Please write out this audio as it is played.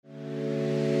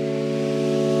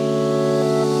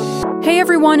Hey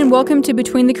everyone, and welcome to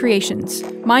Between the Creations.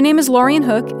 My name is Laurian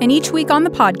Hook, and each week on the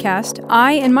podcast,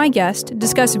 I and my guest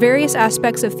discuss various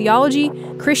aspects of theology,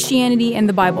 Christianity, and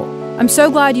the Bible. I'm so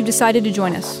glad you've decided to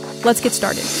join us. Let's get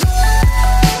started.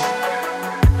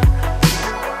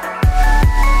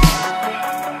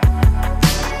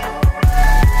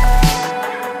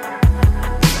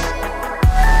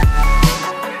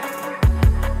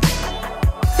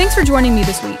 Thanks for joining me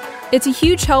this week. It's a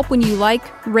huge help when you like,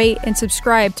 rate, and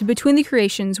subscribe to Between the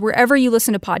Creations wherever you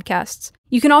listen to podcasts.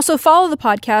 You can also follow the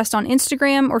podcast on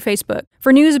Instagram or Facebook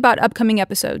for news about upcoming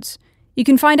episodes. You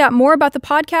can find out more about the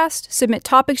podcast, submit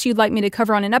topics you'd like me to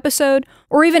cover on an episode,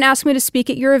 or even ask me to speak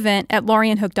at your event at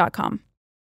laurianhook.com.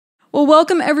 Well,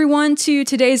 welcome everyone to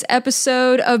today's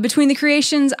episode of Between the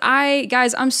Creations.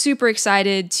 I'm super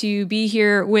excited to be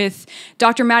here with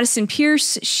Dr. Madison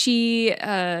Pierce. She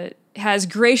has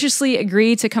graciously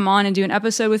agreed to come on and do an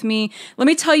episode with me. Let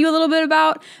me tell you a little bit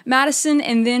about Madison,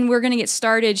 and then we're going to get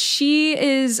started. She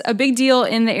is a big deal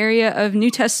in the area of New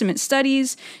Testament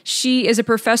studies. She is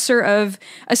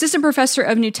assistant professor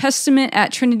of New Testament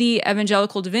at Trinity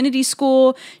Evangelical Divinity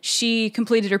School. She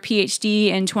completed her PhD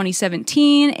in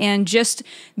 2017, and just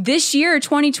this year,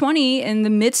 2020, in the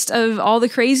midst of all the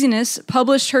craziness,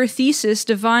 published her thesis,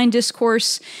 Divine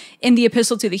Discourse in the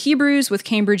Epistle to the Hebrews with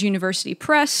Cambridge University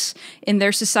Press in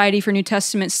their Society for New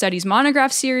Testament Studies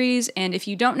monograph series. And if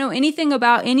you don't know anything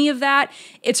about any of that,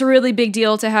 it's a really big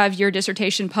deal to have your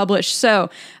dissertation published.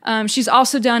 So she's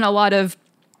also done a lot of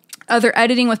other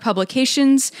editing with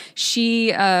publications.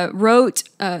 She wrote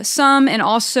some and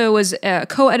also was a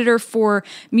co-editor for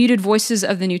Muted Voices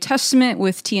of the New Testament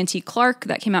with T&T Clark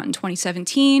that came out in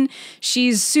 2017.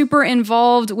 She's super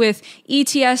involved with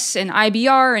ETS and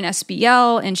IBR and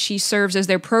SBL, and she serves as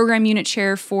their program unit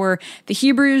chair for the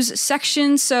Hebrews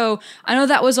section. So I know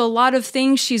that was a lot of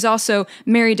things. She's also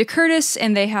married to Curtis,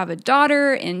 and they have a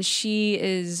daughter, and she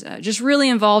is just really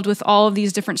involved with all of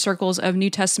these different circles of New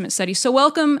Testament studies. So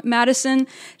welcome, Madison.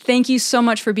 Thank you so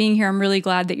much for being here. I'm really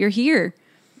glad that you're here.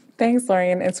 Thanks,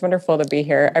 Laurian. It's wonderful to be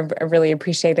here. I really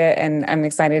appreciate it, and I'm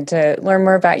excited to learn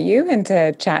more about you and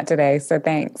to chat today, so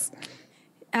thanks.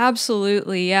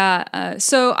 Absolutely, yeah.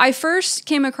 So I first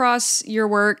came across your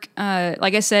work,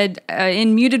 like I said,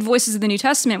 in Muted Voices of the New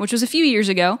Testament, which was a few years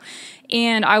ago,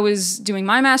 and I was doing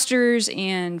my master's,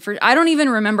 and I don't even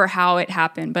remember how it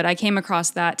happened, but I came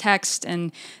across that text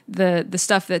and the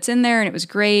stuff that's in there, and it was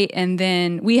great. And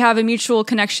then we have a mutual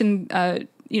connection,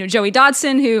 Joey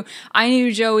Dodson, who I knew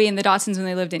Joey and the Dodsons when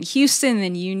they lived in Houston,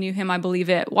 and you knew him, I believe,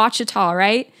 at Ouachita,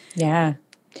 right? Yeah.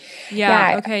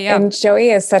 Yeah. Okay. Yeah. And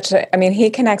Joey is he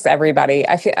connects everybody.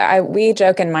 We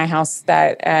joke in my house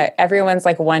that everyone's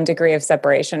like 1 degree of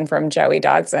separation from Joey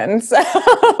Dodson. So.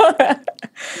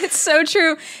 It's so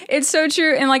true. It's so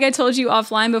true. And like I told you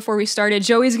offline before we started,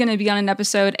 Joey's going to be on an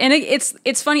episode, and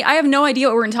it's funny. I have no idea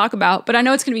what we're going to talk about, but I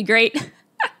know it's going to be great.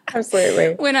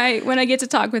 Absolutely. When I get to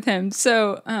talk with him.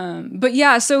 So, but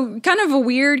yeah, so kind of a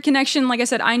weird connection. Like I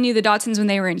said, I knew the Dodsons when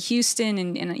they were in Houston,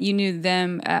 and you knew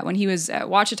them when he was at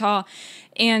Ouachita.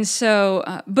 And so,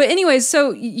 but anyways,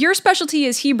 so your specialty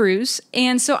is Hebrews.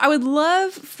 And so I would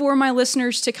love for my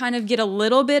listeners to kind of get a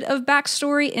little bit of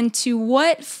backstory into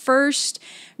what first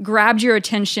grabbed your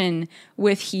attention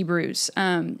with Hebrews.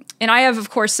 And I have, of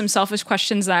course, some selfish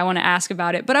questions that I want to ask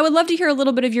about it, but I would love to hear a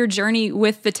little bit of your journey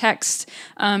with the text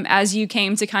as you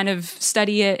came to kind of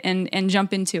study it and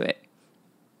jump into it.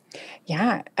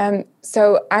 Yeah.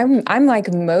 So I'm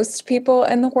like most people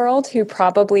in the world who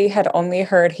probably had only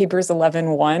heard Hebrews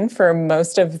 11:1 for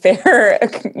most of their,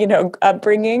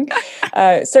 upbringing.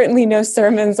 Certainly no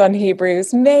sermons on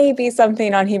Hebrews, maybe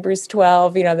something on Hebrews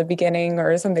 12, the beginning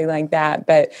or something like that.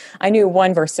 But I knew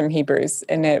one verse from Hebrews,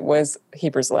 and it was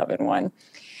Hebrews 11:1.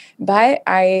 But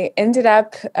I ended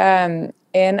up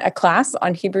in a class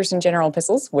on Hebrews and General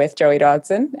Epistles with Joey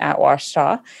Dodson at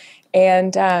Ouachita.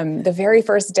 And the very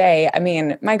first day,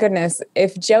 my goodness,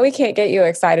 if Joey can't get you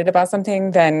excited about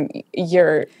something, then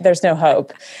there's no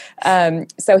hope.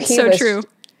 True.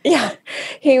 Yeah,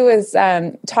 he was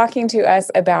talking to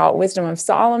us about Wisdom of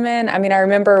Solomon. I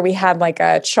remember we had like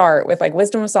a chart with like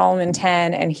Wisdom of Solomon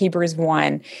 10 and Hebrews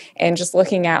 1, and just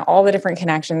looking at all the different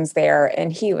connections there.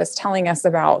 And he was telling us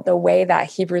about the way that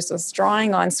Hebrews was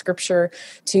drawing on Scripture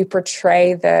to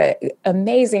portray the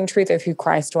amazing truth of who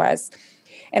Christ was.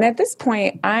 And at this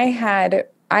point, I had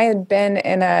been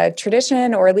in a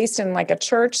tradition, or at least in like a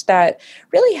church, that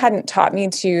really hadn't taught me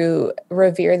to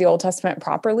revere the Old Testament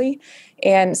properly,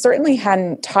 and certainly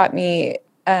hadn't taught me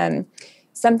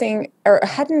something, or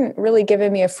hadn't really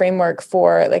given me a framework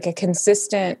for like a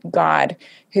consistent God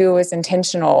who was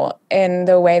intentional in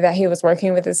the way that he was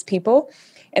working with his people.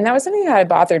 And that was something that had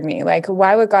bothered me. Like,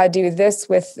 why would God do this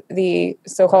with the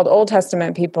so-called Old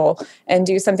Testament people and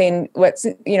do something what's,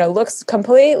 looks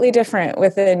completely different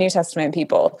with the New Testament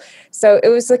people? So it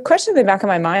was a question in the back of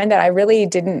my mind that I really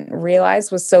didn't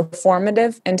realize was so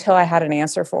formative until I had an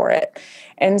answer for it.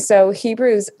 And so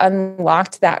Hebrews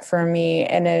unlocked that for me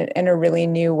in a really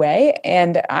new way.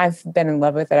 And I've been in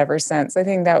love with it ever since. I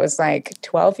think that was like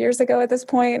 12 years ago at this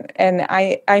point. And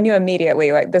I knew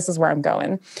immediately, like, this is where I'm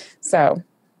going. So,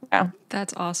 yeah.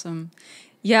 That's awesome.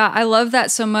 Yeah, I love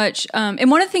that so much. And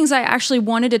one of the things I actually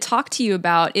wanted to talk to you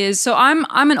about is, so I'm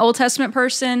an Old Testament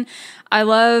person. I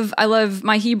love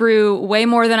my Hebrew way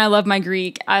more than I love my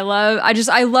Greek. I love,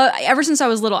 ever since I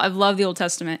was little, I've loved the Old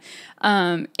Testament.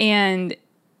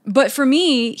 But for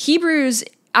me, Hebrews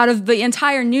out of the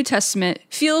entire New Testament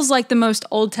feels like the most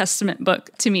Old Testament book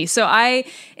to me. So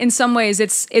in some ways,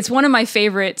 it's one of my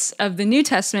favorites of the New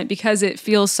Testament because it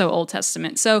feels so Old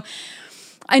Testament. So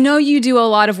I know you do a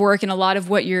lot of work, and a lot of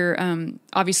what your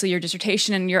obviously your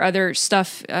dissertation and your other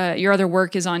stuff, your other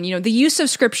work is on, the use of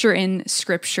Scripture in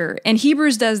Scripture. And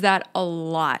Hebrews does that a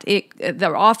lot.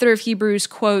 The author of Hebrews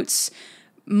quotes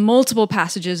multiple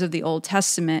passages of the Old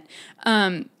Testament.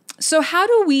 So how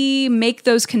do we make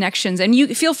those connections? And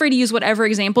you feel free to use whatever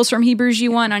examples from Hebrews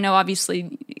you want. I know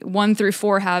obviously 1 through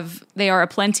 4 they are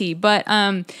aplenty, but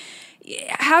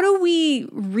how do we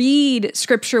read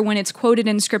Scripture when it's quoted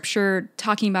in Scripture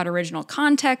talking about original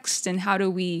context? And how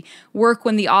do we work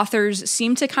when the authors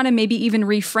seem to kind of maybe even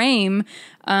reframe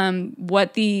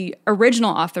what the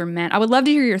original author meant? I would love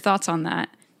to hear your thoughts on that.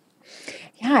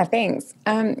 Yeah, thanks.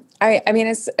 I mean,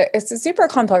 it's a super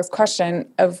complex question,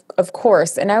 of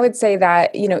course, and I would say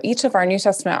that each of our New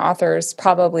Testament authors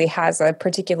probably has a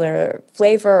particular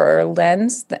flavor or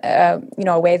lens, a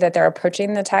way that they're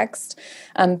approaching the text.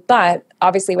 But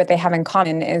obviously, what they have in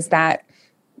common is that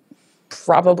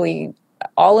probably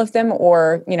all of them,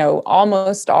 or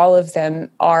almost all of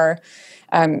them, are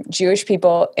Jewish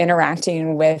people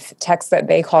interacting with texts that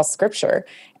they call Scripture.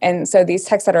 And so these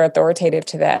texts that are authoritative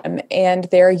to them, and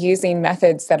they're using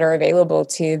methods that are available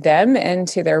to them and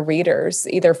to their readers,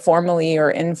 either formally or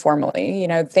informally,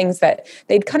 things that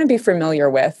they'd kind of be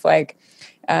familiar with, like,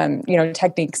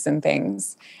 techniques and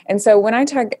things. And so when I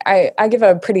talk, I give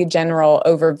a pretty general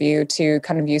overview to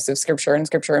kind of use of Scripture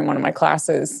in one of my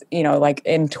classes, like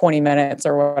in 20 minutes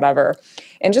or whatever.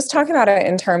 And just talk about it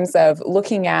in terms of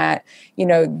looking at,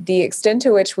 the extent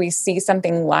to which we see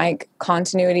something like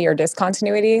continuity or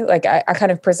discontinuity. Like I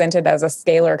kind of present it as a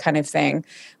scalar kind of thing.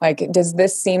 Like, does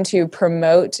this seem to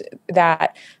promote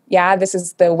that, yeah, this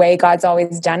is the way God's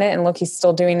always done it, and look, he's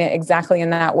still doing it exactly in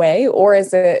that way? Or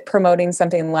is it promoting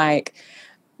something like,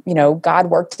 God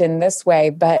worked in this way,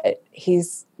 but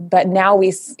now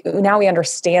we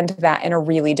understand that in a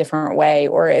really different way,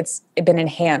 or it's been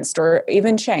enhanced or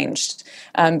even changed.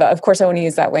 But of course, I want to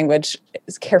use that language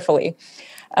carefully.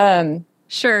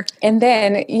 Sure. And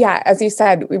then, yeah, as you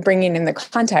said, we're bringing in the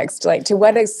context. Like, to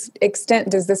what extent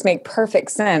does this make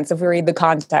perfect sense? If we read the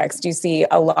context, you see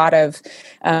a lot of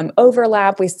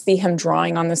overlap. We see him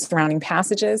drawing on the surrounding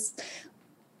passages.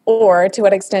 Or to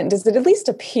what extent does it at least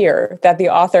appear that the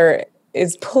author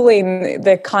is pulling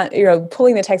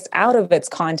the text out of its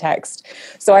context?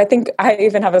 So I think I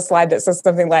even have a slide that says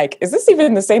something like, is this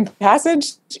even the same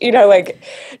passage?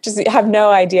 Just have no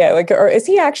idea. Like, or is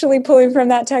he actually pulling from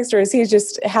that text, or is he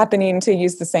just happening to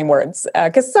use the same words?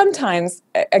 Because sometimes,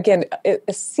 again,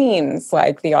 it seems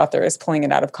like the author is pulling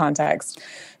it out of context.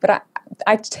 But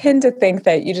I tend to think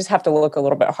that you just have to look a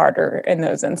little bit harder in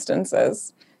those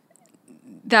instances.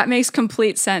 That makes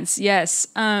complete sense. Yes.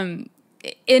 And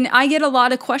I get a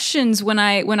lot of questions when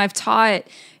I've taught.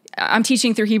 I'm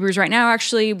teaching through Hebrews right now,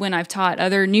 actually, when I've taught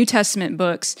other New Testament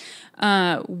books.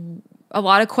 A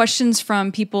lot of questions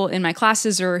from people in my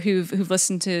classes, or who've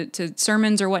listened to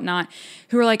sermons or whatnot,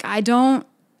 who are like,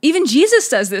 even Jesus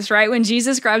does this, right? When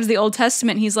Jesus grabs the Old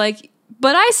Testament, he's like,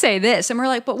 but I say this, and we're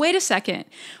like, but wait a second,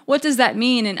 what does that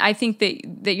mean? And I think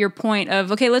that your point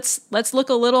of, okay, let's look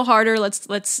a little harder,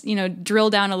 let's drill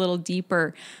down a little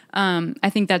deeper. I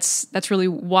think that's really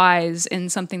wise,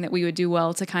 and something that we would do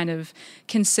well to kind of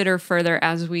consider further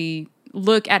as we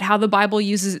look at how the Bible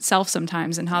uses itself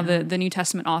sometimes, and how the New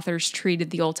Testament authors treated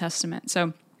the Old Testament.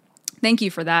 So thank you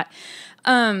for that.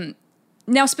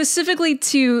 Now, specifically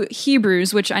to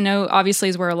Hebrews, which I know obviously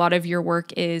is where a lot of your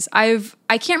work is, I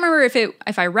can't remember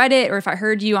if I read it or if I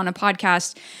heard you on a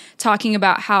podcast talking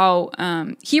about how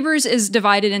Hebrews is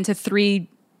divided into 3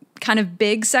 kind of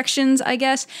big sections, I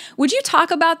guess. Would you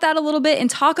talk about that a little bit, and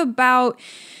talk about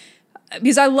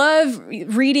because I love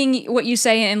reading what you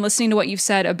say and listening to what you've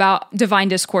said about divine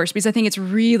discourse, because I think it's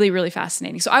really, really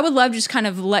fascinating. So I would love to just kind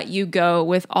of let you go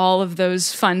with all of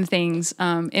those fun things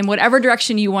in whatever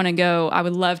direction you want to go. I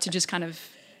would love to just kind of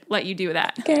let you do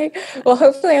that. Okay. Well,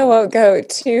 hopefully I won't go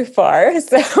too far.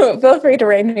 So feel free to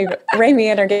rein me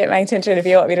in or get my attention if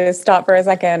you want me to stop for a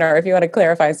second or if you want to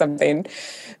clarify something.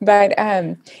 But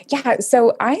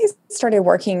so I started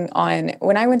working on,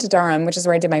 when I went to Durham, which is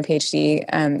where I did my PhD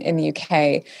in the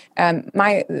UK,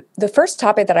 the first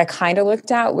topic that I kind of looked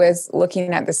at was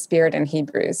looking at the Spirit in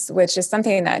Hebrews, which is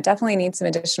something that definitely needs some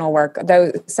additional work,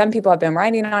 though some people have been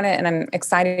writing on it, and I'm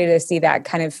excited to see that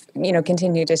kind of,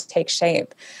 continue to take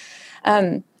shape.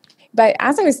 But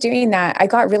as I was doing that, I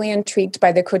got really intrigued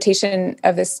by the quotation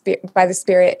of by the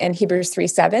Spirit in Hebrews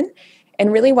 3:7,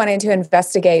 and really wanted to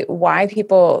investigate why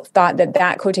people thought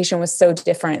that quotation was so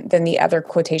different than the other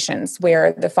quotations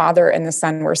where the Father and the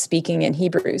Son were speaking in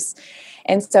Hebrews.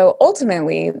 And so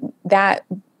ultimately, that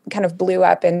kind of blew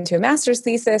up into a master's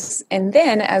thesis. And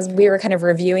then as we were kind of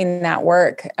reviewing that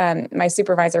work, my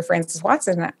supervisor, Francis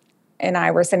Watson, and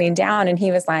I were sitting down, and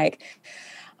he was like,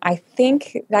 I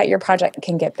think that your project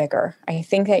can get bigger. I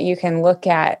think that you can look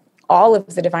at all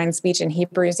of the divine speech in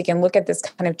Hebrews. You can look at this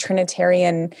kind of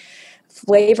Trinitarian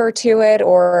flavor to it,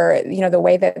 or, the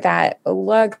way that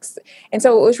looks. And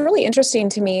so what was really interesting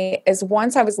to me is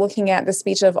once I was looking at the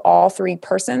speech of all three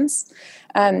persons,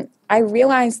 I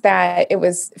realized that it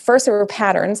was, first there were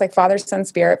patterns like Father, Son,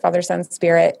 Spirit, Father, Son,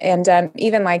 Spirit. And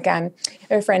even like a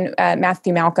friend,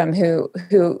 Matthew Malcolm, who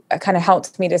kind of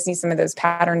helped me to see some of those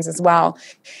patterns as well.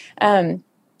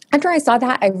 After I saw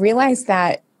that, I realized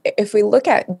that if we look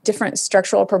at different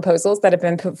structural proposals that have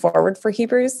been put forward for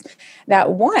Hebrews,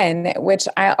 that one, which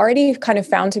I already kind of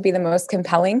found to be the most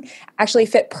compelling, actually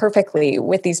fit perfectly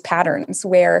with these patterns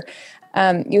where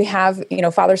you have,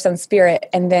 Father, Son, Spirit,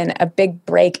 and then a big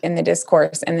break in the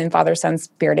discourse, and then Father, Son,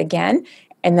 Spirit again,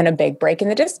 and then a big break in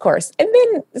the discourse. And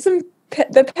then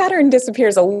the pattern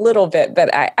disappears a little bit,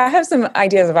 but I have some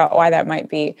ideas about why that might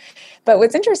be. But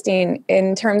what's interesting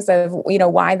in terms of,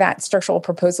 why that structural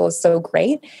proposal is so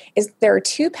great is there are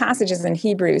two passages in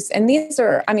Hebrews. And these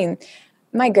are,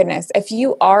 my goodness, if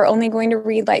you are only going to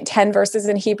read like 10 verses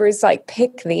in Hebrews, like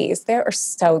pick these. They are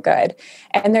so good.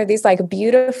 And they're these like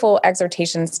beautiful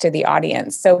exhortations to the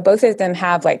audience. So both of them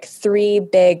have like three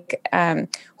big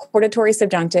hortatory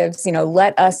subjunctives,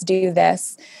 let us do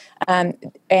this.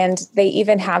 And they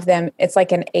even have them, it's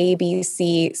like an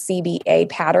ABC, CBA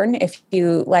pattern if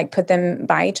you like put them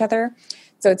by each other.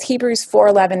 So it's Hebrews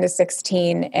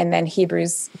 4:11-16, and then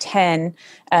Hebrews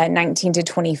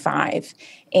 10:19-25.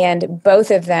 And both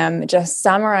of them just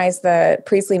summarize the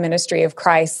priestly ministry of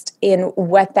Christ in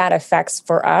what that affects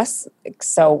for us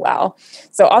so well.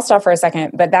 So I'll stop for a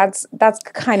second, but that's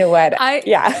kind of what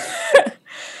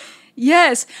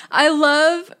Yes,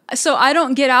 so I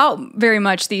don't get out very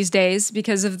much these days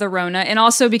because of the Rona, and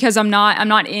also because I'm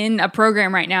not in a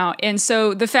program right now. And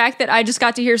so the fact that I just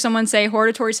got to hear someone say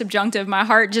hortatory subjunctive, my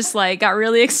heart just like got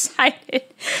really excited.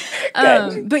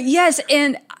 But yes,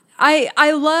 and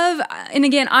I love, and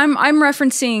again, I'm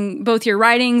referencing both your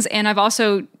writings, and I've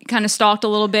also kind of stalked a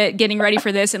little bit getting ready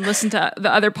for this and listened to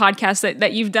the other podcasts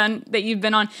that you've done, that you've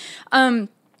been on.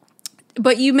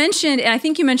 But you mentioned, and I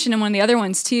think you mentioned in one of the other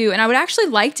ones too, and I would actually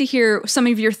like to hear some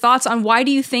of your thoughts on why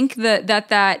do you think that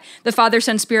the Father,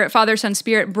 Son,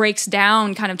 Spirit breaks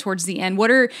down kind of towards the end? What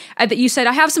are, that you said,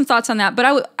 I have some thoughts on that,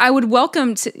 but I would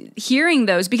welcome hearing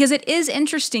those, because it is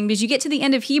interesting, because you get to the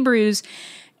end of Hebrews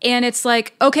and it's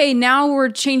like, okay, now we're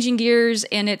changing gears,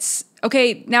 and it's,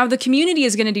 okay, now the community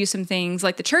is going to do some things,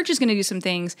 like the church is going to do some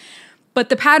things, but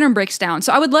the pattern breaks down.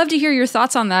 So I would love to hear your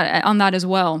thoughts on that as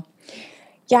well.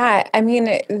 Yeah,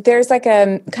 there's like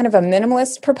a kind of a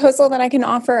minimalist proposal that I can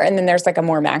offer, and then there's like a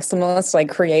more maximalist, like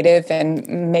creative, and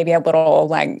maybe a little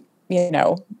like,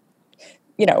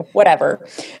 whatever.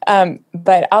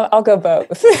 But I'll go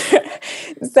both.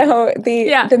 So the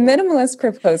minimalist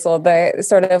proposal, the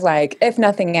sort of like, if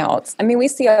nothing else, we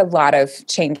see a lot of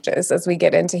changes as we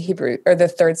get into Hebrew, or the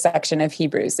third section of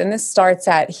Hebrews. And this starts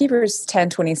at Hebrews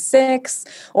 10:26,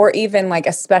 or even like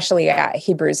especially at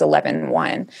Hebrews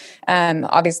 11:1.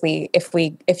 Obviously,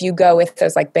 if you go with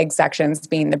those like big sections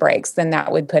being the breaks, then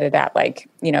that would put it at like,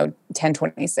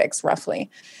 10:26 roughly.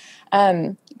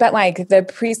 But like the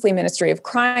priestly ministry of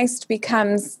Christ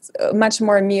becomes much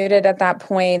more muted at that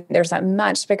point. There's a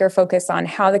much bigger focus on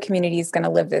how the community is going to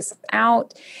live this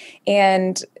out.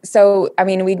 And so, I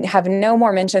mean, we have no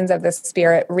more mentions of the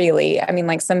Spirit, really. I mean,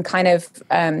 like some kind of,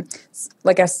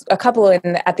 like a couple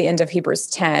at the end of Hebrews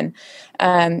 10.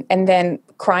 And then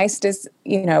Christ is,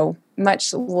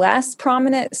 much less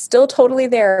prominent, still totally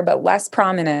there, but less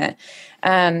prominent.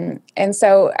 And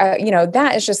so,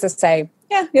 that is just to say,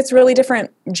 yeah, it's really different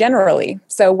generally.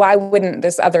 So why wouldn't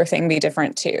this other thing be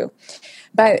different too?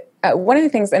 But one of the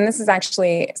things, and this is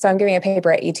actually, so I'm giving a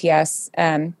paper at ETS,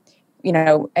 and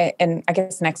I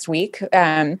guess next week,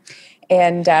 or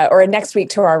next week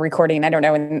to our recording. I don't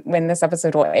know when this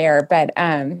episode will air, but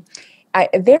I'm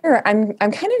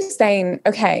kind of saying,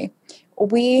 okay,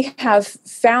 we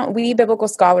biblical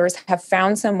scholars have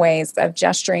found some ways of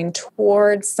gesturing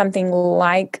towards something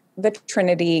like the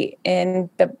Trinity in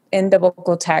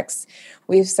biblical texts.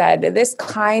 We've said this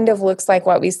kind of looks like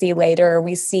what we see later.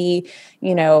 We see,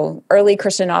 early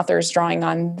Christian authors drawing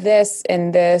on this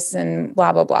and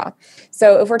blah, blah, blah.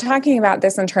 So if we're talking about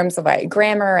this in terms of like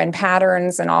grammar and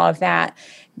patterns and all of that,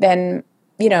 then,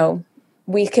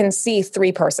 we can see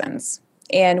three persons.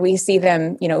 And we see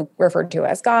them, referred to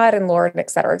as God and Lord, et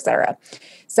cetera, et cetera.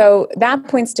 So that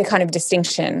points to kind of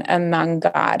distinction among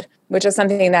God, which is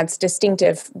something that's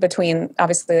distinctive between,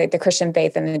 obviously, like the Christian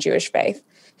faith and the Jewish faith.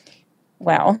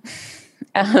 Well,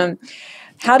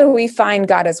 how do we find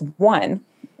God as one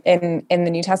in the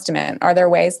New Testament? Are there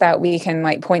ways that we can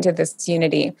like point to this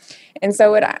unity? And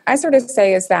so what I sort of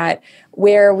say is that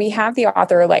where we have the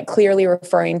author like clearly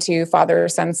referring to Father,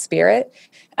 Son, Spirit,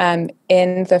 in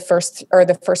the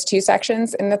first two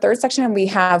sections. In the third section, we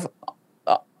have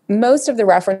most of the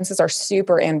references are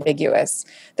super ambiguous.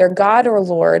 They're God or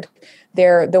Lord.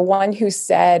 They're the one who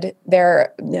said.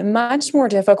 They're much more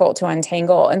difficult to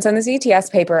untangle. And so in this ETS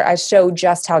paper, I show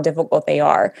just how difficult they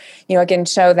are. I can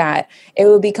show that it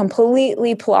would be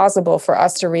completely plausible for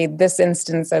us to read this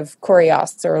instance of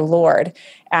Kurios or Lord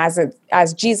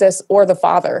as Jesus or the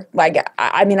Father. Like,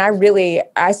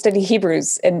 I study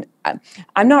Hebrews, and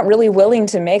I'm not really willing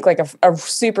to make like a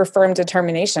super firm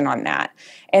determination on that.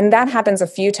 And that happens a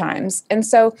few times. And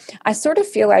so I sort of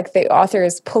feel like the author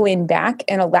is pulling back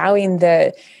and allowing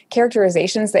the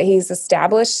characterizations that he's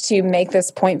established to make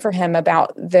this point for him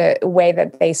about the way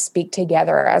that they speak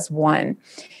together as one.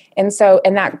 And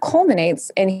that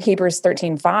culminates in Hebrews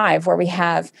 13:5, where we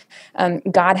have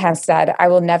God has said, "I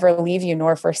will never leave you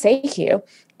nor forsake you."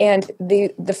 And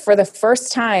for the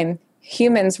first time,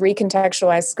 humans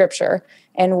recontextualize Scripture,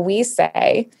 and we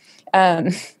say,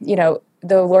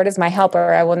 the Lord is my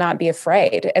helper, I will not be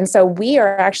afraid. And so we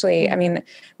are actually,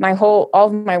 all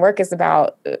of my work is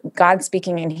about God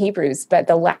speaking in Hebrews, but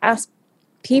the last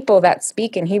people that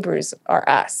speak in Hebrews are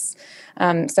us.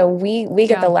 So we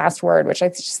get the last word, which I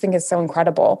just think is so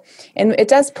incredible. And it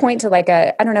does point to like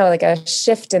a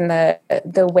shift in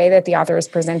the way that the author is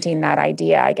presenting that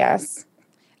idea, I guess.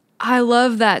 I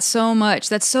love that so much.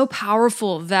 That's so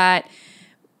powerful that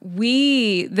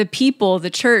we, the people, the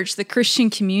church, the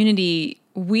Christian community,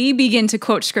 we begin to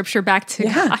quote Scripture back to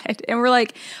God, and we're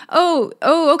like, oh,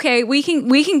 okay, we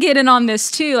can get in on this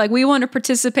too. Like, we want to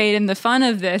participate in the fun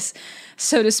of this,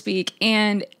 so to speak.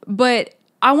 But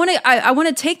I want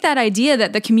to take that idea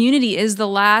that the community is the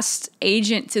last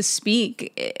agent to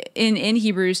speak in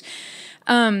Hebrews.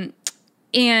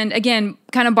 And again,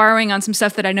 kind of borrowing on some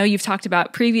stuff that I know you've talked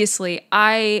about previously,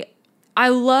 I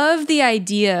love the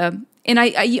idea. And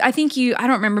I think I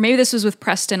don't remember, maybe this was with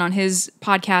Preston on his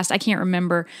podcast, I can't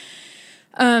remember.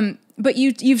 But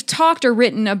you've talked or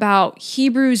written about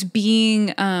Hebrews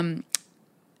being a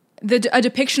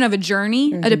depiction of a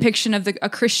journey, a depiction of a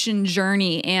Christian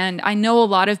journey. And I know a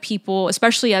lot of people,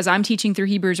 especially as I'm teaching through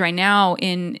Hebrews right now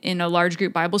in a large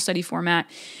group Bible study format,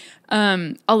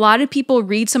 a lot of people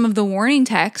read some of the warning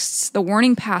texts, the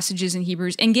warning passages in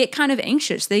Hebrews, and get kind of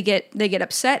anxious. They get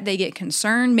upset, they get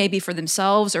concerned, maybe for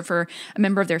themselves or for a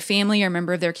member of their family or a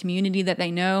member of their community that they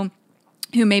know,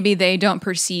 who maybe they don't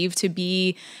perceive to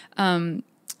be,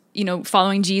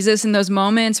 following Jesus in those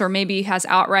moments, or maybe has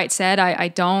outright said, I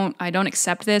don't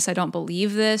accept this, I don't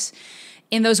believe this.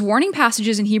 And those warning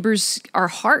passages in Hebrews are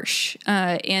harsh,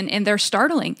 and they're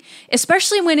startling,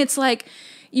 especially when it's like,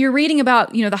 you're reading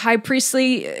about, the high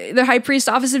priest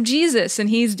office of Jesus, and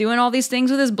he's doing all these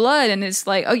things with his blood. And it's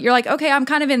like, oh, you're like, okay, I'm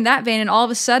kind of in that vein. And all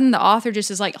of a sudden the author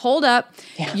just is like, hold up,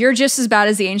 you're just as bad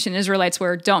as the ancient Israelites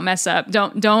were. Don't mess up.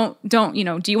 Don't, do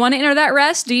you want to enter that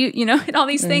rest? Do you, and all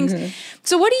these things.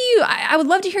 So what I would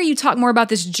love to hear you talk more about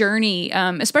this journey,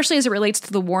 especially as it relates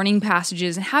to the warning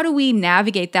passages, and how do we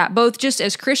navigate that, both just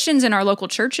as Christians in our local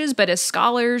churches, but as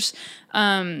scholars.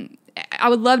 I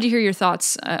would love to hear your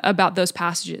thoughts about those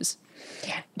passages.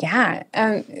 Yeah.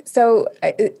 So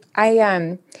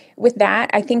I with that,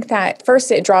 I think that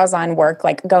first it draws on work,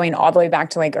 like going all the way back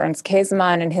to like Ernst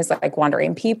Käsemann and his like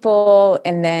Wandering People.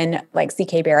 And then like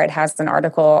C.K. Barrett has an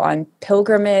article on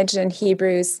pilgrimage in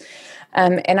Hebrews.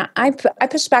 And I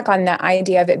push back on the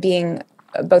idea of it being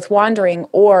both wandering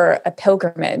or a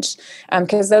pilgrimage,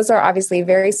 because those are obviously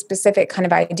very specific kind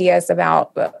of ideas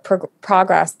about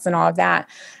progress and all of that.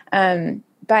 And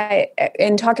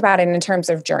talk about it in terms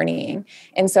of journeying.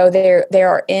 And so they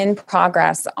are in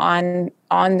progress on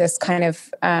this kind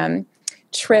of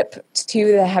trip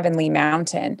to the heavenly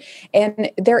mountain.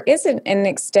 And there is an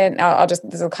extent, this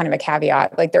is kind of a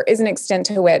caveat, like there is an extent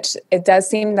to which it does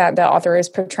seem that the author is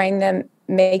portraying them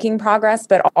making progress,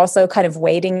 but also kind of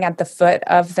waiting at the foot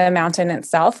of the mountain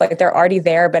itself. Like they're already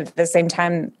there, but at the same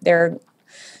time, they're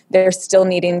still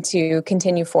needing to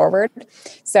continue forward.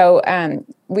 So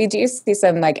we do see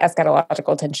some like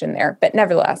eschatological tension there, but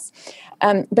nevertheless.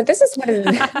 But this is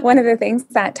one of the things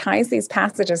that ties these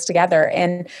passages together.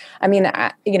 And I mean,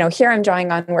 here I'm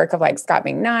drawing on work of like Scott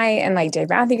McKnight, and like Dave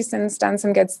Mathewson's done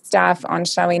some good stuff on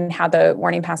showing how the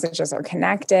warning passages are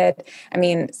connected. I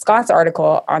mean, Scott's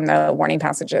article on the warning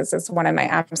passages is one of my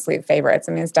absolute favorites.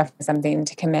 I mean, it's definitely something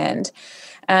to commend.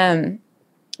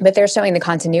 But they're showing the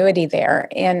continuity there,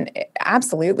 and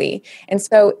absolutely. And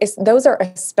so those are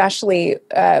especially,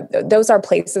 those are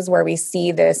places where we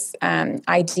see this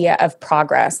idea of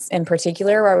progress in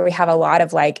particular, where we have a lot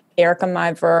of like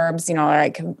erchomai verbs,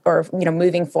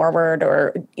 moving forward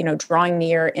or, drawing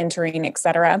near, entering,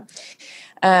 etc.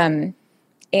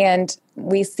 And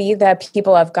we see the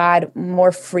people of God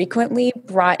more frequently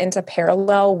brought into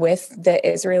parallel with the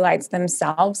Israelites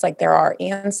themselves, like they're our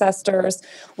ancestors.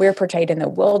 We're portrayed in the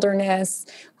wilderness.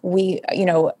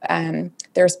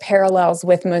 There's parallels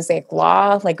with Mosaic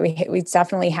law. Like we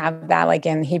definitely have that, like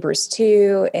in Hebrews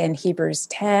 2 and Hebrews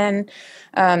 10,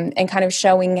 and kind of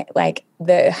showing like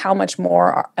how much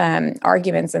more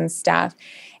arguments and stuff.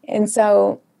 And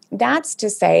so that's to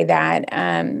say that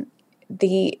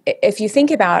if you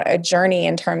think about a journey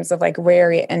in terms of like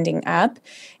where you're ending up,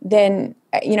 then,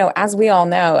 as we all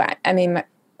know, I mean,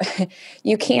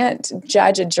 you can't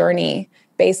judge a journey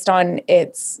based on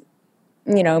its,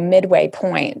 midway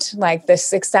point, like the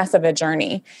success of a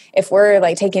journey. If we're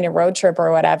like taking a road trip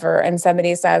or whatever, and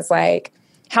somebody says like,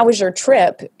 how was your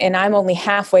trip? And I'm only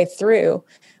halfway through.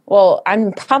 Well,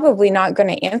 I'm probably not going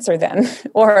to answer them,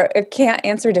 or I can't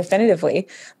answer definitively.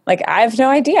 Like, I have no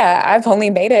idea. I've only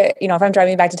made it, if I'm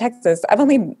driving back to Texas, I've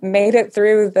only made it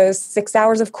through the 6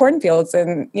 hours of cornfields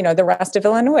and, the rest of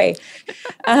Illinois.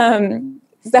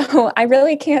 So I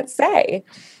really can't say.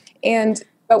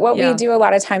 But what we do a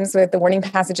lot of times with the warning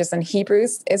passages in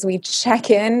Hebrews is we check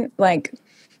in like,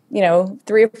 3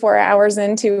 or 4 hours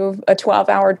into a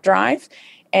 12-hour drive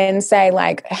and say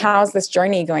like, how's this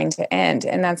journey going to end?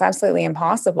 And that's absolutely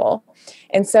impossible.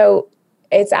 And so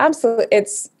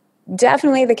it's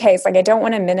definitely the case. Like, I don't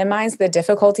want to minimize the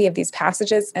difficulty of these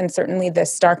passages and certainly the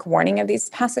stark warning of these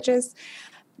passages,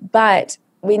 but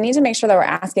we need to make sure that we're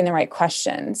asking the right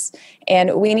questions.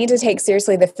 And we need to take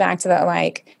seriously the fact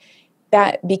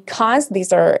that because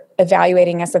these are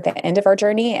evaluating us at the end of our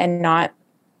journey and not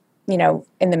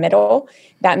in the middle,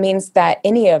 that means that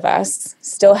any of us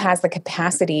still has the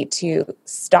capacity to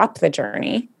stop the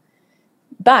journey.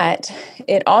 But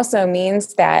it also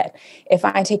means that if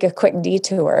I take a quick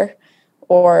detour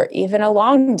or even a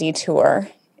long detour,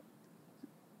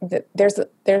 there's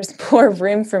more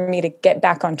room for me to get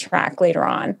back on track later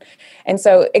on. And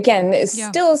so again, there's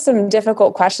still some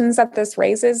difficult questions that this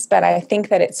raises, but I think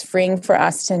that it's freeing for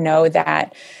us to know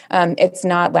that it's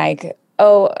not like,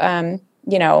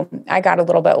 I got a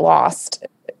little bit lost.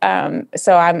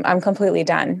 So I'm completely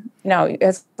done. No,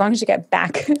 as long as you get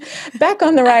back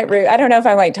on the right route. I don't know if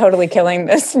I'm like totally killing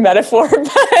this metaphor,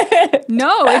 but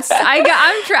no,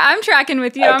 I'm tracking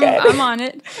with you. Okay. I'm on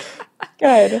it.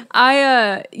 Good.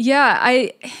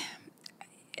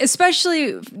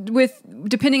 Especially with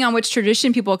depending on which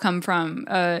tradition people come from,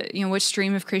 which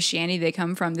stream of Christianity they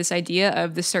come from, this idea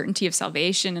of the certainty of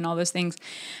salvation and all those things.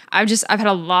 I've had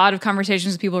a lot of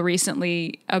conversations with people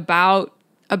recently about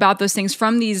about those things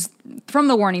from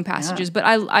the warning passages. But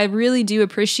I really do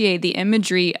appreciate the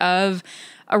imagery of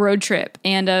a road trip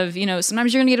and of,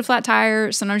 sometimes you're going to get a flat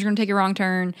tire, sometimes you're going to take a wrong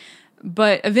turn.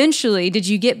 But eventually, did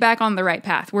you get back on the right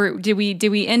path? Did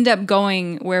we end up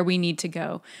going where we need to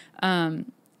go? And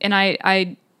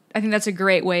I think that's a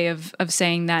great way of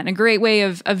saying that, and a great way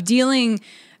of dealing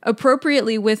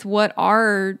appropriately with what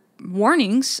are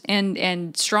warnings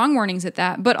and strong warnings at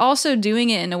that, but also doing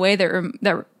it in a way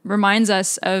that reminds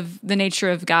us of the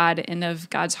nature of God and of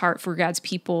God's heart for God's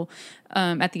people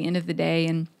at the end of the day,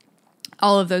 and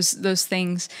all of those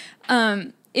things.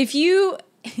 If you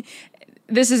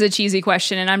This is a cheesy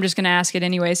question, and I'm just going to ask it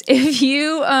anyways. If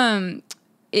you,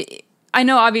 I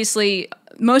know obviously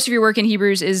most of your work in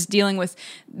Hebrews is dealing with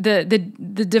the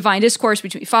divine discourse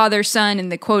between Father, Son, and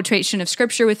the quotation of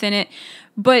Scripture within it.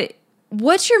 But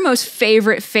what's your most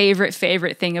favorite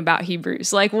thing about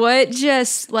Hebrews? Like, what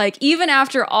just, like, even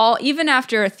after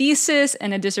a thesis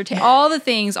and a dissertation, all the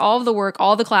things, all of the work,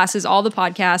 all the classes, all the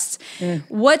podcasts,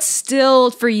 what's still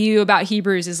for you about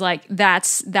Hebrews is like,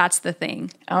 that's the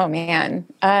thing? Oh, man.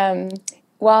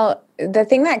 Well, the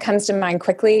thing that comes to mind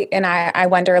quickly, and I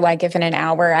wonder, like, if in an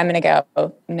hour I'm going to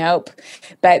go, nope.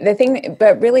 But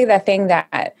really the thing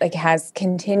that, like, has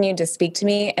continued to speak to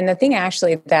me, and the thing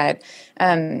actually that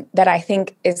I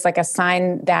think is like a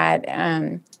sign that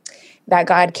that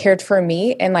God cared for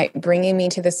me and, like, bringing me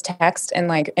to this text and,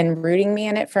 like, and rooting me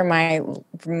in it for my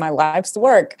life's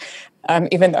work,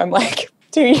 even though I'm like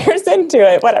 2 years into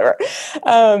it, whatever.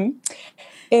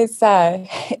 Is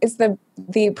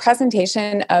the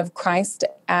presentation of Christ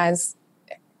as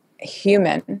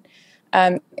human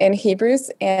in Hebrews,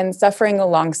 and suffering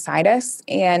alongside us,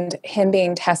 and him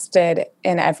being tested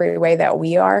in every way that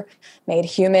we are, made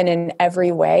human in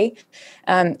every way.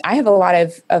 I have a lot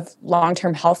of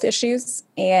long-term health issues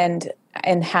and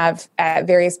have at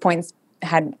various points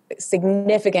had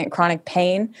significant chronic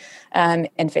pain and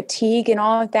fatigue and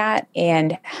all of that,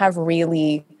 and have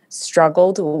really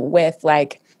struggled with,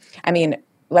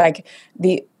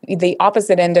 the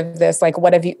opposite end of this, like,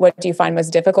 what do you find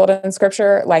most difficult in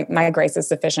Scripture? Like, my grace is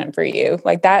sufficient for you.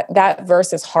 Like, that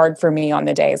verse is hard for me on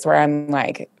the days where I'm,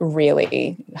 like,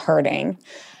 really hurting.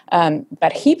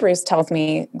 But Hebrews tells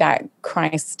me that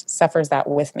Christ suffers that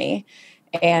with me.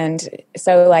 And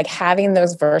so, like, having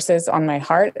those verses on my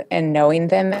heart and knowing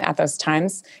them at those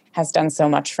times has done so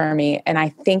much for me. And I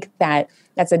think that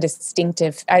that's a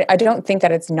distinctive, I don't think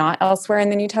that it's not elsewhere in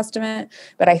the New Testament,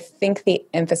 but I think the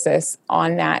emphasis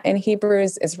on that in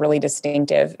Hebrews is really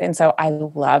distinctive. And so I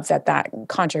love that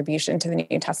contribution to the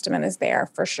New Testament is there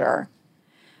for sure.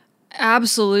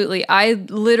 Absolutely. I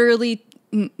literally,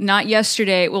 not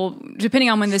yesterday, well, depending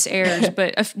on when this airs,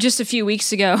 but just a few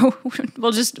weeks ago,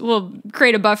 we'll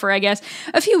create a buffer, I guess.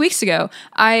 A few weeks ago,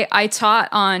 I taught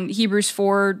on Hebrews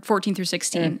 4:14 through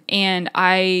 16, and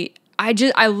I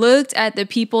looked at the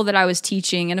people that I was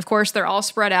teaching, and of course they're all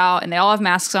spread out and they all have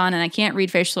masks on, and I can't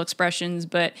read facial expressions,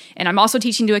 and I'm also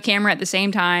teaching to a camera at the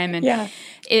same time. And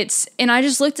and I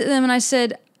just looked at them and I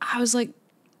was like,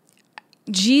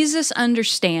 Jesus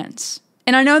understands.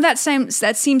 And I know that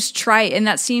seems trite, and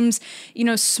that seems,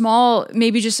 small,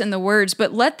 maybe just in the words,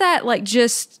 but let that,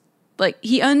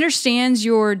 he understands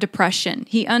your depression.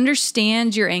 He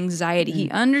understands your anxiety.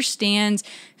 He understands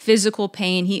physical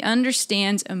pain. He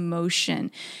understands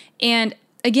emotion. And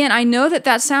again, I know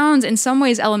that sounds in some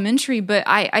ways elementary, but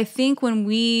I think when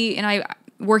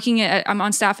I'm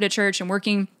on staff at a church and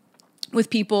working with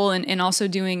people and also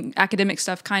doing academic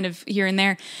stuff kind of here and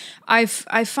there, I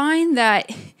find that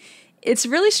it's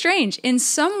really strange. In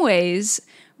some ways,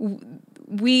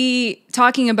 we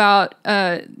talking about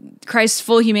Christ's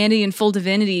full humanity and full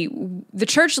divinity, the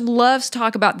church loves to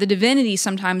talk about the divinity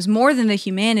sometimes more than the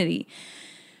humanity.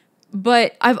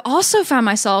 But I've also found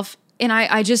myself, and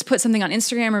I just put something on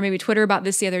Instagram or maybe Twitter about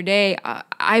this the other day,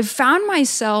 I've found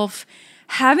myself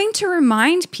having to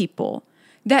remind people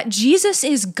that Jesus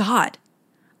is God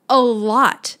a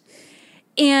lot.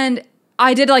 And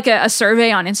I did like a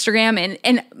survey on Instagram,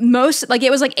 and most, like,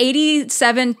 it was like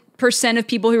 87% of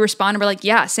people who responded were like,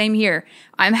 yeah, same here.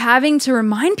 I'm having to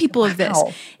remind people of this.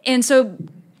 And so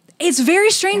it's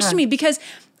very strange to me, because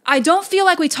I don't feel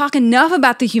like we talk enough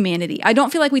about the humanity. I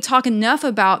don't feel like we talk enough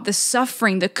about the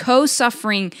suffering, the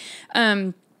co-suffering,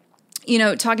 talking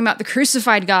about the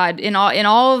crucified God in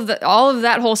all of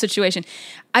that whole situation.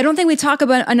 I don't think we talk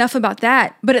enough about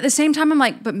that. But at the same time, I'm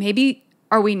like, but maybe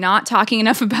are we not talking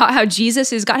enough about how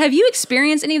Jesus is God? Have you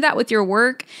experienced any of that with your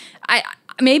work?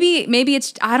 Maybe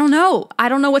it's, I don't know. I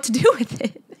don't know what to do with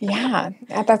it. Yeah,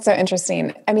 that's so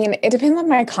interesting. I mean, it depends on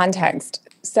my context.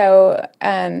 So,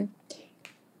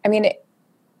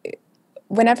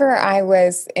 whenever I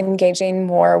was engaging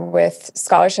more with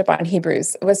scholarship on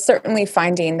Hebrews, was certainly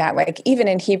finding that, like, even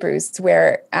in Hebrews,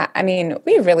 where, I mean,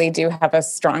 we really do have a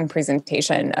strong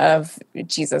presentation of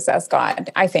Jesus as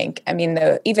God, I think. I mean,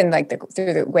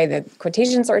 through the way the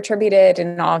quotations are attributed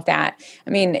and all of that. I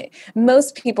mean,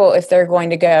 most people, if they're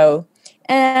going to go,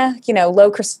 low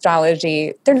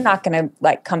Christology, they're not going to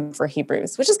like come for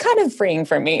Hebrews, which is kind of freeing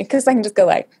for me because I can just go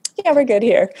like, yeah, we're good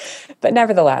here. But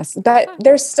nevertheless,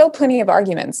 there's still plenty of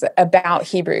arguments about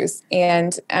Hebrews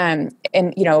and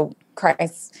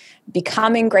Christ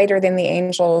becoming greater than the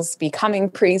angels, becoming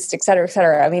priest, et cetera, et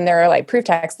cetera. I mean, there are like proof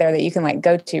texts there that you can like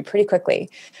go to pretty quickly.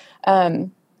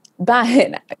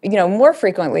 But, more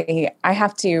frequently, I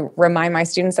have to remind my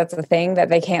students that's the thing that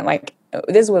they can't like,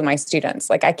 this is with my students,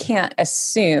 like I can't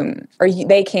assume, or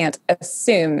they can't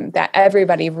assume that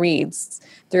everybody reads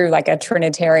through like a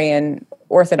Trinitarian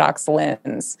Orthodox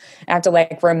lens. I have to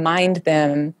like remind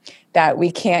them that we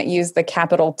can't use the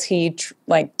capital T,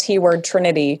 T word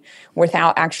Trinity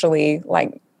without actually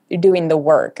like doing the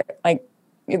work, like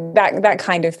that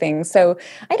kind of thing. So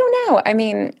I don't know. I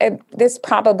mean, this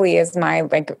probably is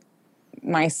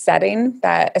my setting,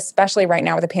 that especially right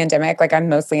now with the pandemic, like I'm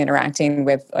mostly interacting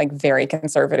with like very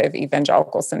conservative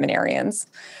evangelical seminarians.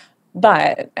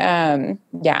 But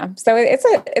so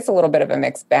it's a little bit of a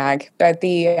mixed bag. But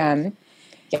the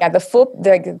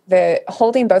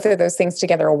holding both of those things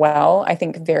together well, I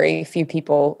think very few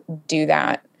people do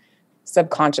that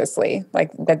subconsciously,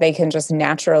 like that they can just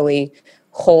naturally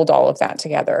hold all of that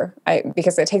together.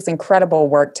 Because it takes incredible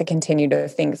work to continue to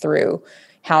think through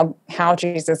how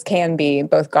Jesus can be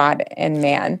both God and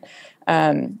man.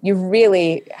 You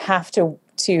really have to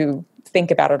think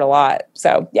about it a lot.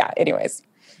 So yeah, anyways.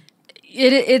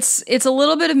 It's a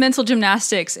little bit of mental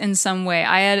gymnastics in some way.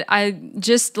 I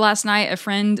just last night, a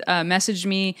friend messaged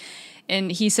me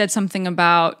and he said something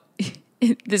about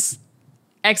this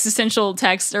existential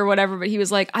text or whatever, but he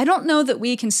was like, I don't know that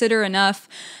we consider enough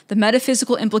the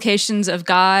metaphysical implications of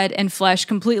God and flesh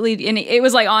completely. And it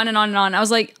was like on and on and on. I was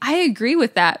like, I agree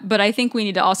with that, but I think we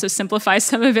need to also simplify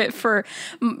some of it for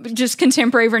just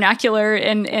contemporary vernacular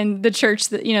and the church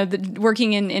that, the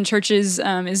working in churches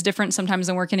is different sometimes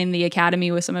than working in the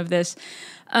academy with some of this.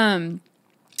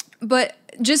 But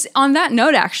just on that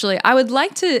note, actually, I'd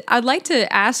like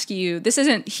to ask you, this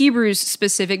isn't Hebrews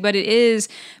specific, but it is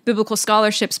biblical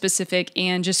scholarship specific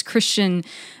and just Christian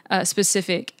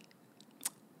specific.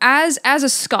 As a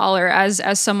scholar,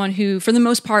 as someone who, for the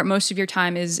most part, most of your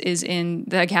time is in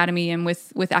the academy and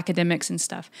with academics and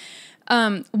stuff,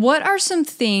 what are some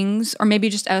things, or maybe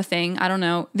just a thing, I don't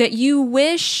know, that you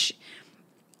wish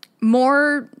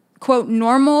more, quote,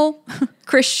 normal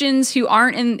Christians who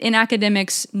aren't in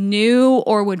academics knew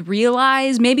or would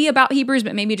realize, maybe about Hebrews,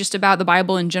 but maybe just about the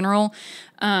Bible in general?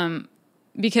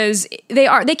 Because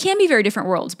they can be very different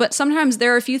worlds, but sometimes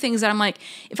there are a few things that I'm like,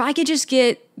 if I could just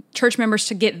get church members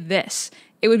to get this,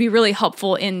 it would be really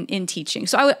helpful in teaching.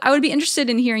 So I would be interested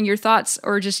in hearing your thoughts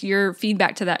or just your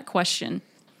feedback to that question.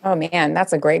 Oh man,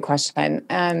 that's a great question.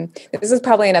 This is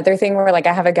probably another thing where like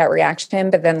I have a gut reaction,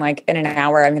 but then like in an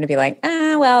hour I'm going to be like,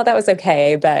 well, that was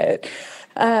okay. But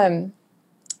I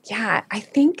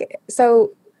think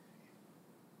so.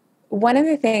 One of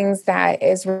the things that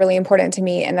is really important to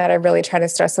me and that I really try to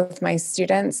stress with my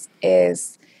students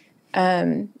is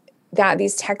that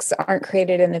these texts aren't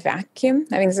created in a vacuum.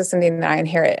 I mean, this is something that I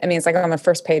inherit. I mean, it's like on the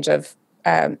first page of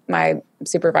my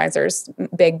supervisor's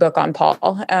big book on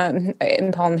Paul,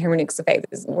 in Paul and Hermeneutics of Faith,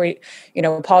 where,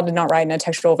 Paul did not write in a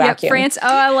textual vacuum. Yeah,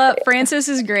 I love Francis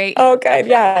is great. Oh, good.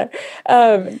 Yeah.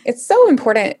 It's so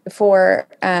important for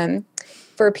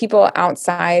people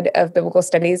outside of biblical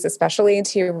studies, especially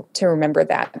to remember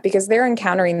that, because they're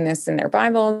encountering this in their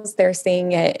Bibles. They're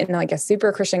seeing it in like a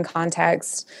super Christian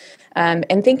context,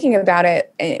 and thinking about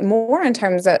it more in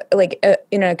terms of like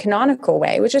in a canonical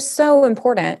way, which is so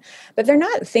important, but they're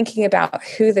not thinking about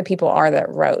who the people are that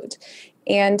wrote.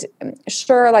 And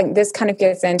sure, like this kind of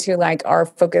gets into like our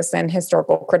focus and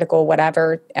historical, critical,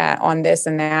 whatever on this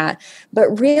and that.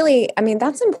 But really, I mean,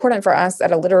 that's important for us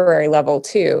at a literary level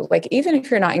too. Like even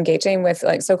if you're not engaging with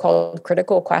like so-called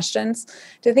critical questions,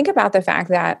 to think about the fact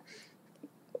that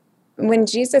when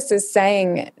Jesus is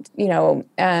saying,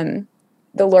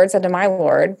 the Lord said to my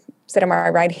Lord, sit at my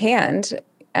right hand,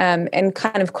 and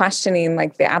kind of questioning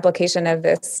like the application of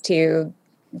this to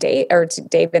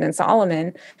David and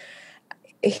Solomon,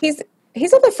 he's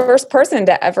not the first person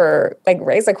to ever like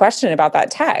raise a question about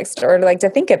that text or like to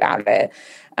think about it.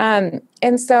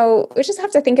 And so we just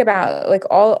have to think about like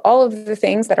all of the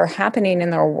things that are happening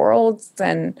in our worlds.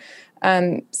 And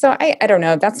so I don't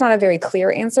know, that's not a very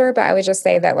clear answer, but I would just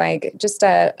say that like just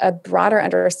a broader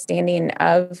understanding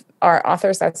of our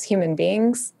authors as human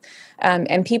beings,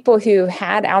 and people who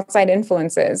had outside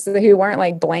influences, who weren't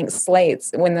like blank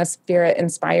slates when the Spirit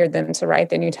inspired them to write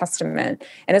the New Testament.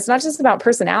 And it's not just about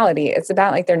personality, it's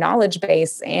about like their knowledge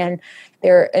base and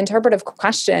their interpretive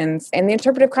questions and the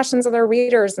interpretive questions of their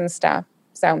readers and stuff.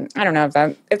 So I don't know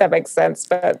if that makes sense,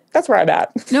 but that's where I'm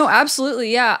at. No,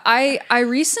 absolutely. Yeah. I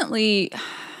recently,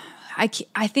 I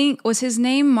think, was his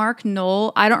name Mark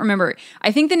Knoll? I don't remember.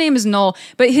 I think the name is Knoll,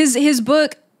 but his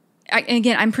book,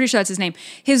 again, I'm pretty sure that's his name.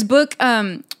 His book,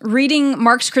 Reading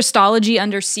Mark's Christology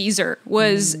Under Caesar,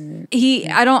 was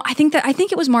I think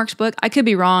it was Mark's book. I could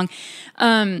be wrong.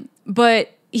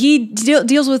 But he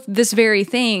deals with this very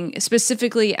thing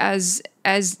specifically as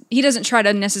he doesn't try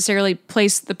to necessarily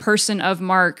place the person of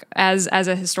Mark as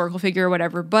a historical figure or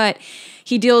whatever, but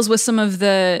he deals with some of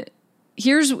the,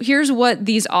 here's what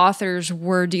these authors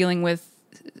were dealing with,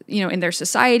 in their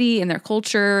society, in their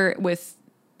culture, with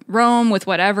Rome, with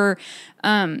whatever.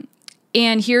 And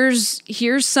here's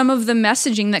some of the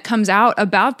messaging that comes out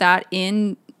about that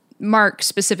in Mark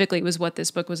specifically was what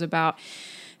this book was about.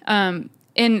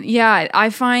 And yeah, I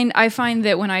find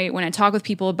that when I talk with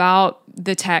people about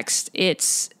the text,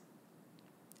 it's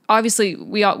obviously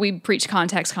we preach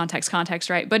context,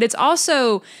 right? But it's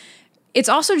also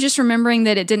just remembering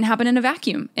that it didn't happen in a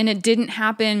vacuum, and it didn't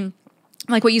happen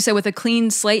like what you said with a clean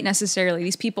slate necessarily.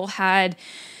 These people had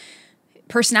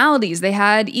personalities, they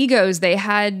had egos, they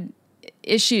had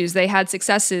issues, they had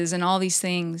successes, and all these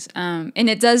things. And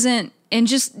it doesn't. And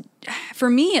just for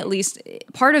me, at least,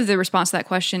 part of the response to that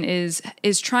question is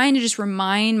trying to just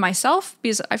remind myself,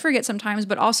 because I forget sometimes,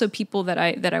 but also people that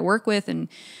I work with and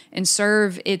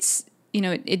serve. It's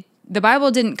the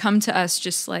Bible didn't come to us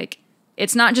just like,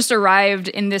 it's not just arrived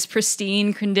in this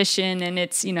pristine condition and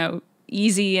it's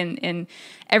easy and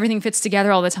everything fits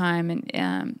together all the time,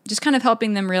 and just kind of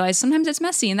helping them realize sometimes it's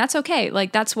messy, and that's okay.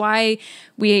 Like that's why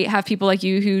we have people like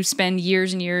you who spend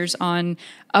years and years on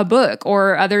a book,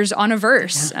 or others on a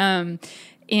verse. Yeah.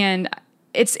 And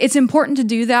it's important to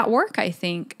do that work, I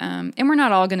think. And we're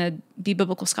not all going to be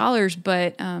biblical scholars,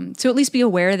 but to at least be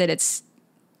aware that it's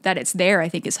there, I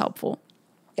think is helpful.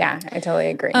 Yeah, I totally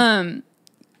agree.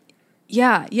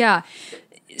 Yeah.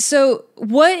 So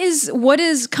what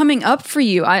is coming up for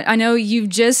you? I know you've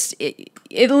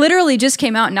it literally just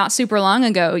came out not super long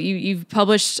ago. You've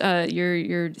published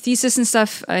your thesis and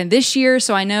stuff this year.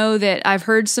 So I know that I've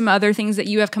heard some other things that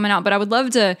you have coming out, but I would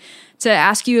love to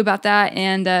ask you about that,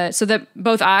 and so that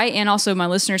both I and also my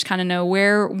listeners kind of know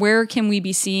where can we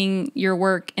be seeing your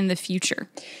work in the future.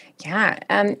 Yeah.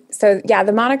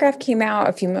 The monograph came out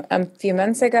a few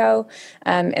months ago.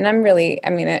 And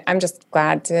I'm just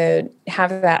glad to have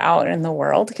that out in the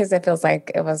world, because it feels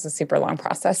like it was a super long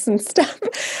process and stuff.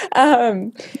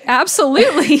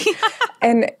 Absolutely.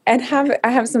 and I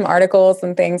have some articles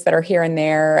and things that are here and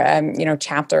there,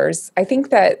 chapters. I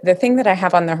think that the thing that I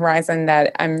have on the horizon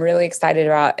that I'm really excited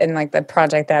about, and like the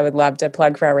project that I would love to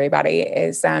plug for everybody,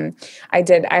 is I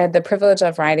had the privilege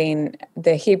of writing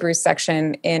the Hebrews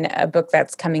section in a book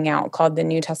that's coming out called The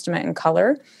New Testament in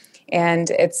Color.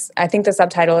 And I think the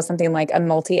subtitle is something like A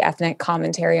Multi-Ethnic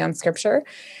Commentary on Scripture.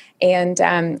 And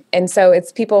so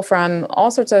it's people from all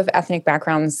sorts of ethnic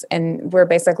backgrounds, and we're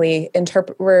basically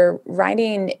we're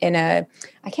writing in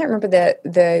I can't remember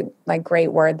the like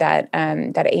great word that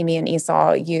Amy and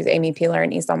Esau use, Amy Peeler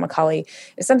and Esau McCauley,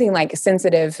 is something like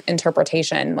sensitive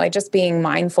interpretation, like just being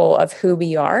mindful of who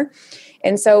we are.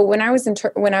 And so when I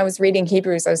was reading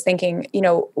Hebrews, I was thinking,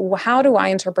 how do I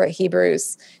interpret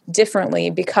Hebrews differently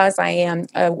because I am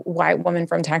a white woman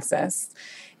from Texas?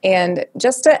 And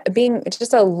being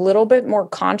just a little bit more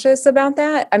conscious about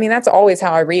that. I mean, that's always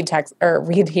how I read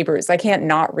Hebrews. I can't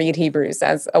not read Hebrews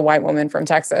as a white woman from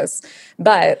Texas.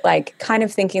 But like kind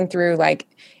of thinking through, like,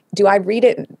 do I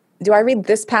read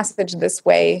this passage this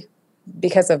way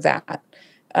because of that?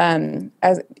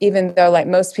 As even though like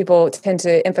most people tend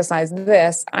to emphasize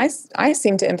this, I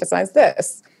seem to emphasize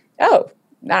this. Oh,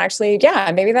 actually,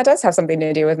 yeah, maybe that does have something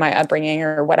to do with my upbringing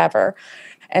or whatever.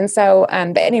 And so,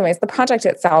 but anyways, the project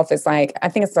itself is I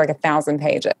think it's like 1,000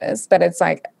 pages, but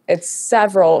it's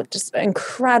several just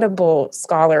incredible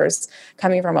scholars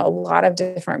coming from a lot of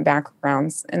different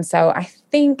backgrounds. And so I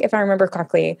think, if I remember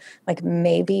correctly, like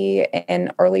maybe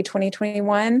in early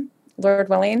 2021, Lord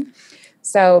willing.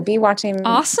 So be watching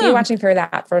for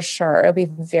that for sure. It'll be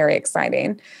very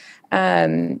exciting.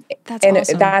 That's and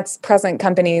awesome. That's present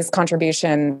company's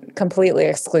contribution completely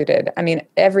excluded. I mean,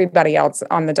 everybody else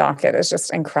on the docket is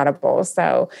just incredible.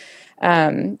 So,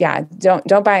 don't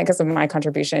buy it because of my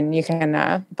contribution. You can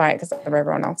buy it because of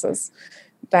everyone else's.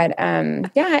 But and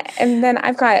then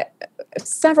I've got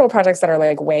several projects that are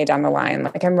like way down the line.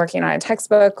 Like I'm working on a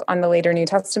textbook on the later New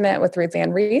Testament with Ruth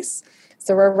Ann Reese.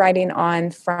 So we're writing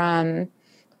on from,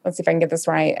 let's see if I can get this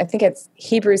right. I think it's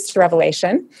Hebrews to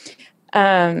Revelation.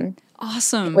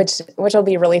 Awesome. Which will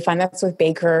be really fun. That's with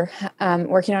Baker,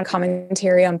 working on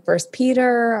commentary on 1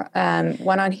 Peter,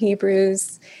 one on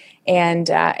Hebrews, and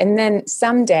then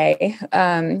someday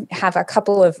have a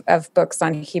couple of books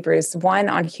on Hebrews, one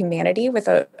on humanity with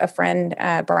a friend,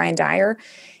 Brian Dyer,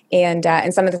 and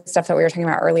some of the stuff that we were talking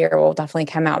about earlier will definitely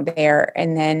come out there,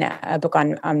 and then a book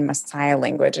on Messiah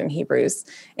language in Hebrews.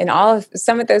 And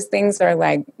some of those things are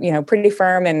like, pretty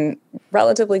firm and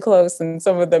relatively close, and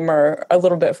some of them are a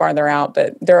little bit farther out,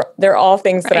 but they're all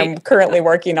things that I'm currently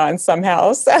working on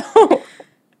somehow. So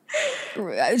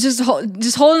just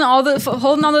holding all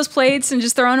those plates and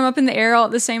just throwing them up in the air all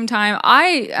at the same time.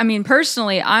 I mean,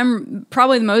 personally, I'm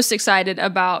probably the most excited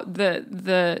about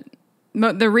the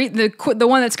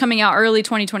one that's coming out early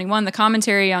 2021, the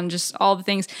commentary on just all the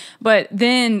things. But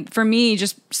then for me,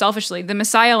 just selfishly, the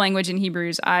Messiah language in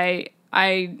Hebrews, I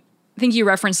think you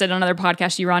referenced it on another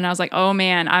podcast you run. And I was like, oh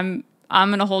man, I'm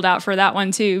going to hold out for that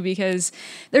one too, because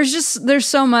there's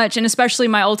so much, and especially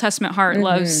my Old Testament heart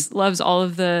loves all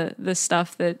of the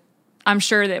stuff that I'm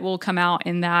sure that will come out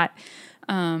in that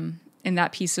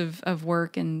piece of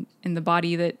work, and in the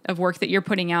body of work that you're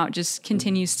putting out just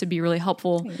continues to be really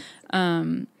helpful.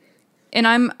 And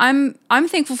I'm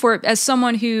thankful for it as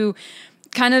someone who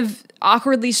kind of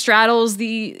awkwardly straddles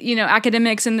the,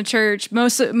 academics in the church.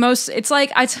 Most it's like,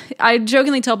 I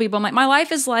jokingly tell people, I'm like, my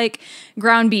life is like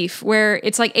ground beef, where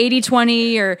it's like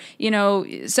 80-20 or,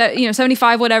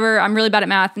 75, whatever. I'm really bad at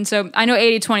math. And so I know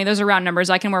 80-20, those are round numbers.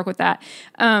 I can work with that.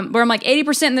 Where I'm like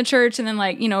 80% in the church, and then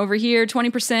like, over here,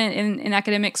 20% in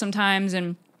academics sometimes.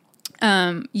 And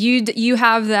you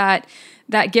have that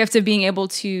gift of being able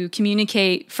to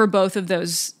communicate for both of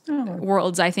those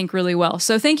worlds, I think, really well.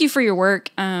 So thank you for your work.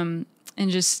 And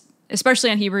just,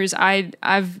 especially on Hebrews,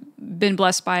 I've been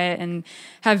blessed by it and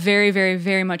have very, very,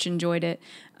 very much enjoyed it.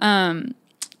 I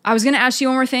was going to ask you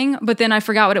one more thing, but then I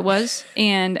forgot what it was.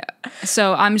 And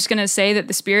so I'm just going to say that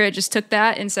the Spirit just took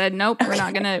that and said, nope, we're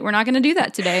not going to do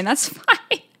that today. And that's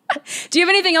fine. Do you have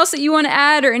anything else that you want to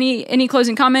add, or any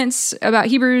closing comments about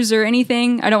Hebrews or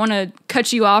anything? I don't want to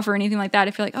cut you off or anything like that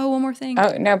if you're like, oh, one more thing.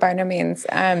 Oh, no, by no means.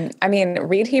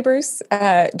 Read Hebrews.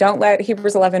 Don't let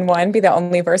Hebrews 11:1 be the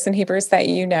only verse in Hebrews that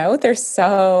you know. There's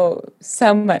so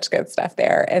much good stuff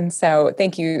there. And so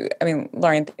thank you.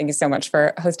 Lauren, thank you so much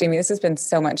for hosting me. This has been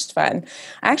so much fun.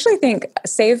 I actually think,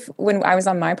 save when I was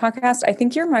on my podcast, I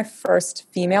think you're my first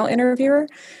female interviewer.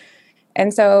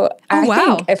 And so I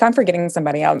think if I'm forgetting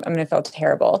somebody, I'm going to feel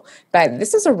terrible. But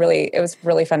this is it was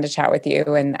really fun to chat with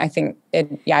you. And I think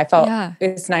I felt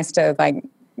it's nice to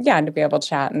to be able to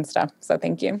chat and stuff. So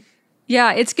thank you.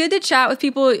 Yeah, it's good to chat with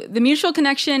people, the mutual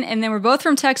connection. And then we're both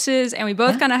from Texas, and we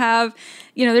both kind of have,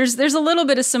 there's a little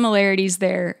bit of similarities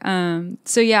there.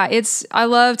 I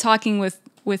love talking with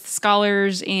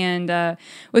scholars and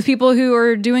with people who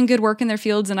are doing good work in their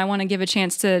fields, and I want to give a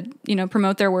chance to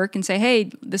promote their work and say,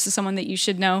 hey, this is someone that you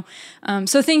should know.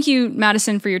 So thank you,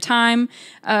 Madison, for your time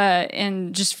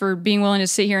and just for being willing to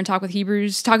sit here and talk about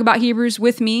Hebrews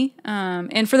with me.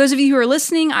 And for those of you who are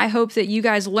listening, I hope that you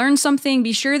guys learned something.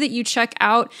 Be sure that you check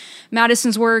out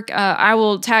Madison's work. I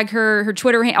will tag her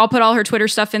Twitter. I'll put all her Twitter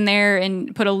stuff in there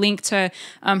and put a link to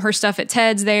her stuff at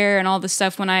TED's there, and all the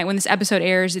stuff when this episode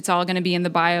airs. It's all going to be in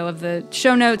the bio of the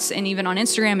show notes, and even on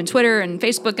Instagram and Twitter and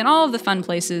Facebook and all of the fun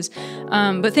places.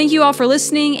 But thank you all for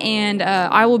listening, and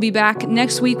I will be back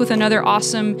next week with another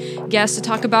awesome guest to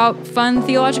talk about fun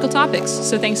theological topics.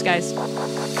 So thanks,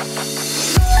 guys.